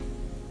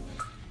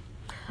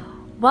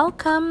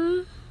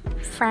Welcome,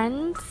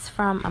 friends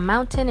from a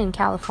mountain in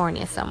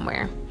California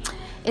somewhere.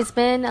 It's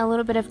been a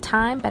little bit of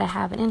time, but I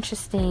have an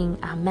interesting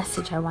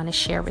message I want to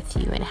share with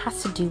you, and it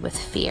has to do with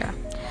fear.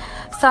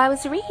 So I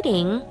was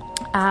reading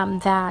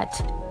that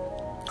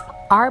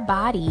our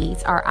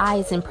bodies, our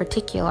eyes in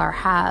particular,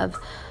 have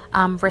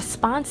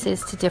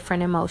responses to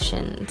different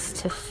emotions,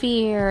 to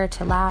fear,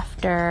 to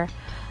laughter,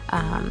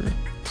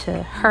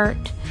 to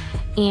hurt,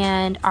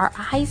 and our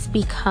eyes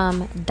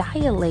become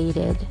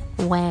dilated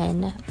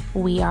when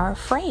we are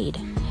afraid.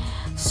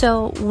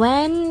 So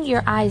when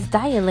your eyes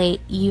dilate,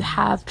 you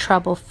have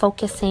trouble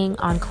focusing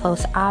on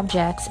close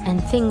objects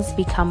and things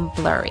become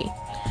blurry.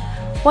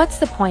 What's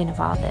the point of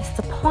all this?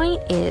 The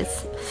point is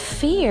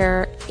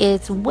fear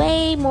is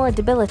way more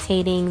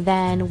debilitating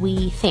than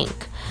we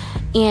think.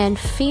 And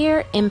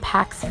fear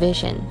impacts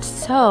vision.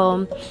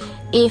 So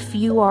if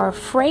you are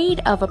afraid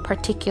of a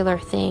particular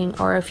thing,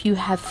 or if you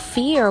have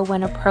fear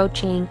when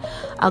approaching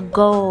a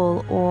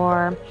goal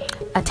or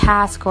a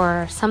task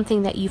or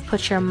something that you've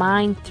put your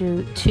mind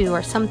through to,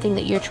 or something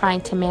that you're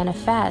trying to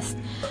manifest,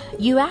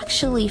 you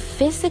actually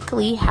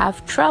physically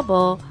have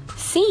trouble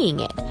seeing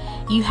it.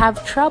 You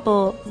have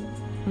trouble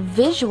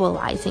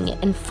visualizing it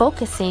and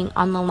focusing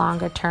on the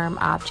longer term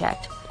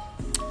object.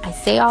 I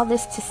say all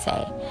this to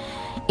say,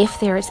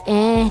 if there is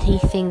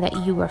anything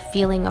that you are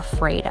feeling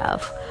afraid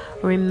of,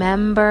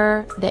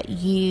 remember that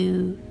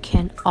you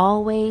can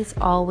always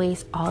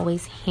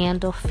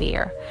handle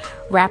fear.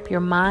 Wrap your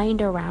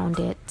mind around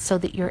it so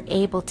that you're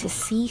able to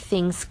see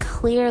things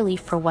clearly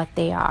for what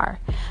they are.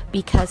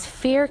 Because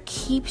fear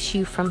keeps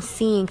you from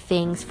seeing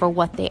things for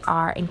what they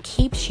are and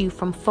keeps you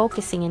from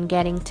focusing and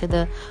getting to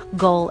the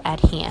goal at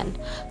hand.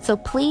 So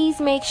please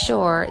make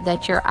sure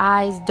that your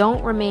eyes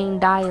don't remain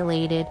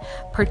dilated,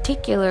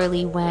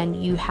 particularly when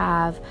you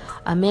have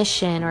a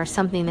mission or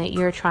something that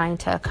you're trying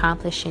to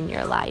accomplish in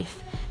your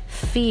life.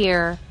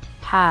 Fear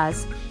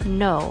has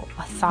no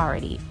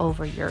authority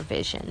over your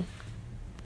vision.